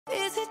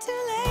too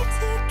late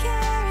to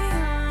carry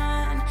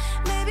on.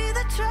 Maybe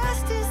the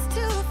trust is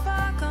too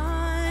far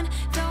gone.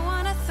 Don't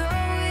wanna throw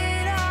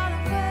it all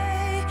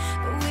away,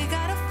 but we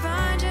gotta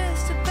find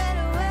just a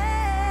better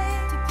way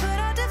to put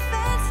our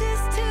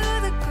defenses to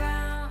the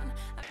ground.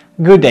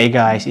 Good day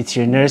guys, it's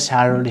your nurse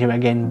Harold here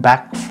again,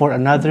 back for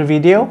another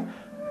video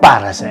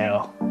para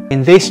sa'yo.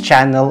 In this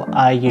channel,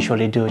 I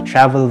usually do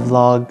travel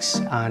vlogs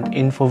and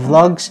info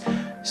vlogs.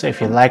 So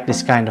if you like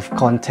this kind of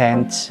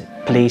content,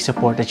 please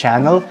support the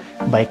channel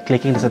by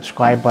clicking the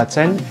subscribe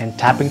button and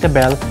tapping the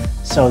bell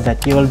so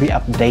that you will be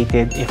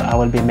updated if I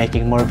will be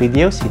making more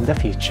videos in the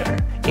future.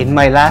 In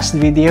my last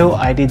video,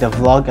 I did a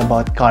vlog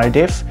about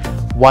Cardiff,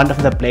 one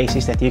of the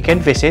places that you can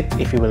visit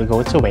if you will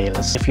go to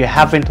Wales. If you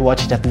haven't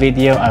watched that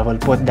video, I will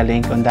put the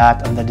link on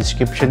that on the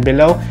description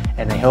below,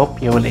 and I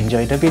hope you will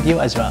enjoy the video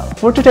as well.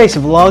 For today's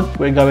vlog,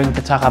 we're going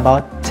to talk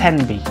about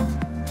Tenby.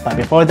 But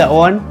before that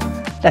one,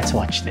 let's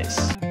watch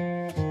this.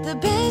 The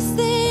best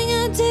thing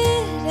I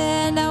did,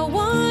 and I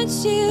want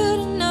you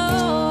to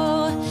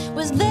know,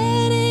 was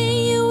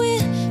letting you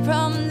in.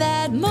 From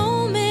that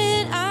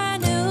moment I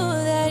knew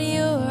that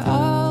you were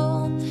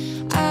all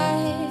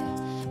I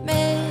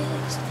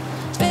missed.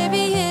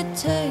 Baby, it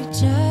took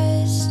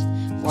just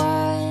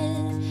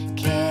one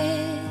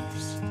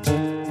kiss.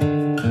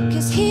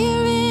 'Cause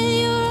here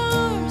in your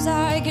arms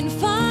I can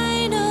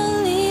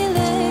finally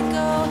let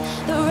go.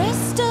 The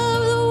rest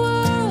of the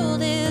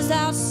world is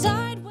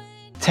outside.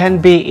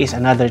 Tenby is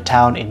another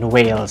town in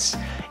Wales.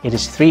 It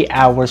is 3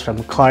 hours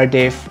from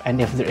Cardiff,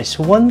 and if there is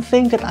one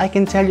thing that I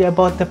can tell you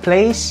about the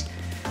place,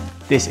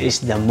 this is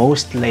the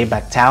most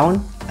laid-back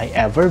town I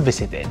ever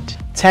visited.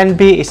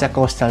 Tenby is a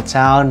coastal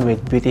town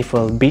with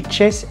beautiful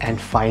beaches and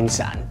fine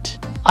sand.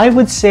 I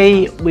would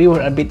say we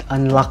were a bit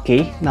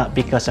unlucky, not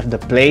because of the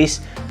place,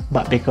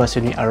 but because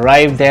when we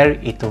arrived there,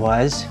 it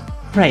was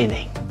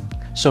raining.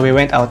 So we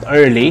went out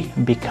early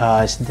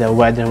because the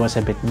weather was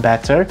a bit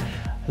better.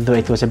 Though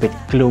it was a bit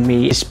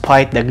gloomy.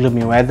 Despite the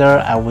gloomy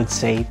weather, I would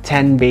say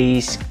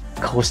Tenby's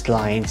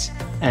coastlines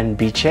and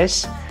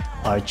beaches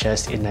are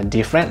just in a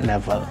different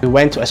level. We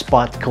went to a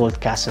spot called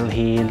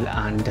Castlehill,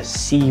 and the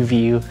sea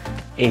view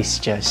is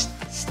just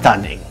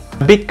stunning.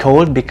 A bit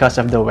cold because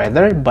of the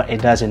weather, but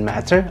it doesn't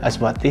matter, as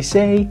what they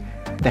say,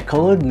 the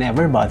cold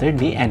never bothered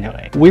me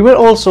anyway. We were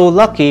also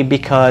lucky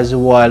because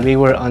while we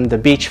were on the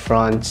beach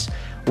fronts,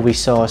 we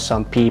saw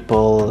some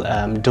people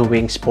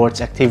doing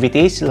sports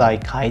activities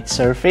like kite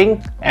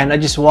surfing, and I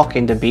just walk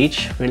in the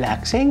beach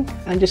relaxing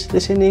and just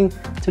listening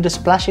to the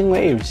splashing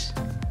waves.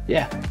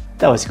 Yeah,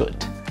 that was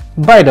good.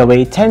 By the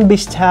way,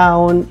 Tenby's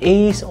town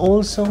is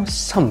also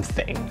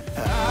something.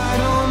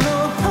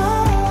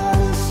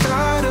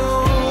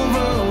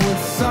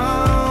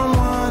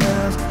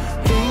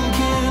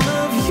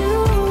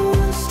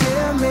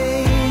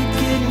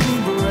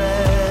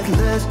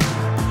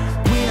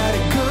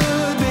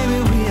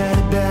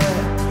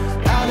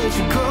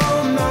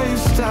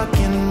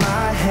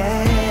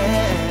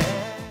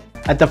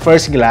 At the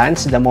first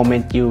glance, the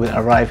moment you will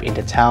arrive in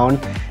the town,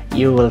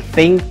 you will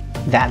think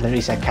that there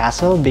is a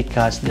castle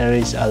because there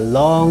is a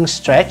long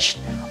stretch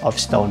of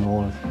stone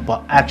wall.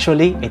 But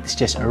actually, it's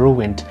just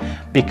ruined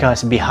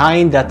because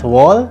behind that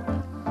wall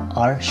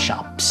are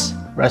shops,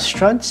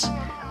 restaurants,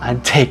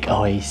 and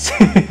takeaways.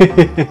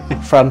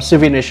 From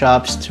souvenir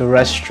shops to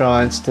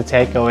restaurants to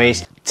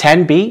takeaways,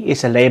 Tenby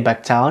is a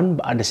laid-back town,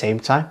 but at the same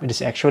time, it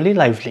is actually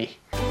lively.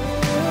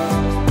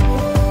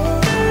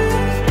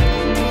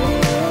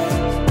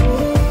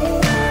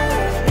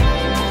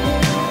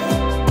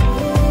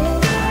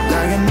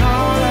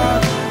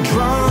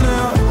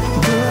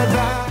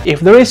 If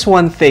there is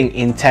one thing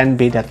in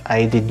Tenby that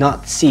I did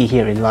not see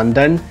here in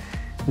London,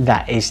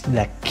 that is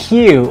the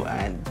queue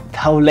and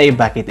how laid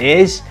back it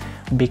is,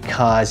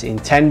 because in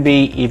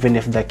Tenby, even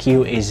if the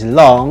queue is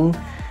long,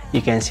 you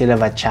can still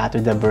have a chat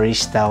with the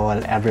barista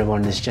while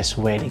everyone is just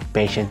waiting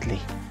patiently,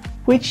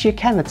 which you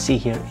cannot see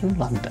here in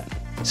London.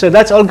 So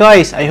that's all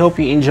guys, I hope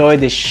you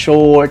enjoyed this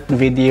short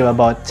video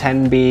about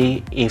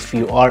Tenby. If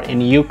you are in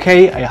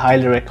UK, I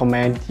highly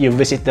recommend you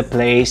visit the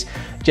place,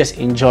 just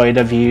enjoy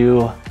the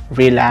view,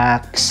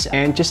 relax,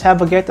 and just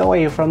have a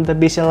getaway from the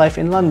busy life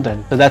in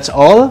London. So that's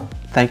all.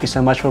 Thank you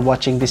so much for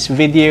watching this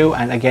video,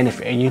 and again,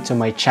 if you're new to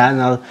my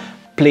channel,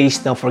 please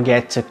don't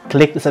forget to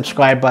click the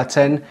subscribe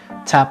button,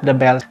 tap the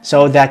bell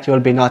so that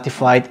you'll be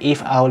notified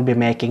if I will be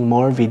making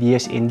more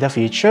videos in the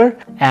future.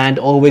 And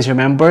always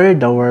remember,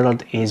 the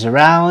world is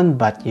round,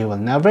 but you will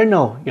never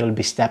know you'll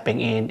be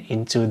stepping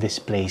into these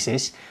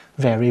places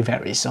very,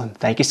 very soon.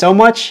 Thank you so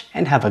much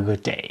and have a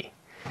good day.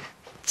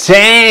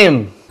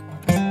 Same!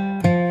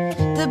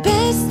 The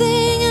best thing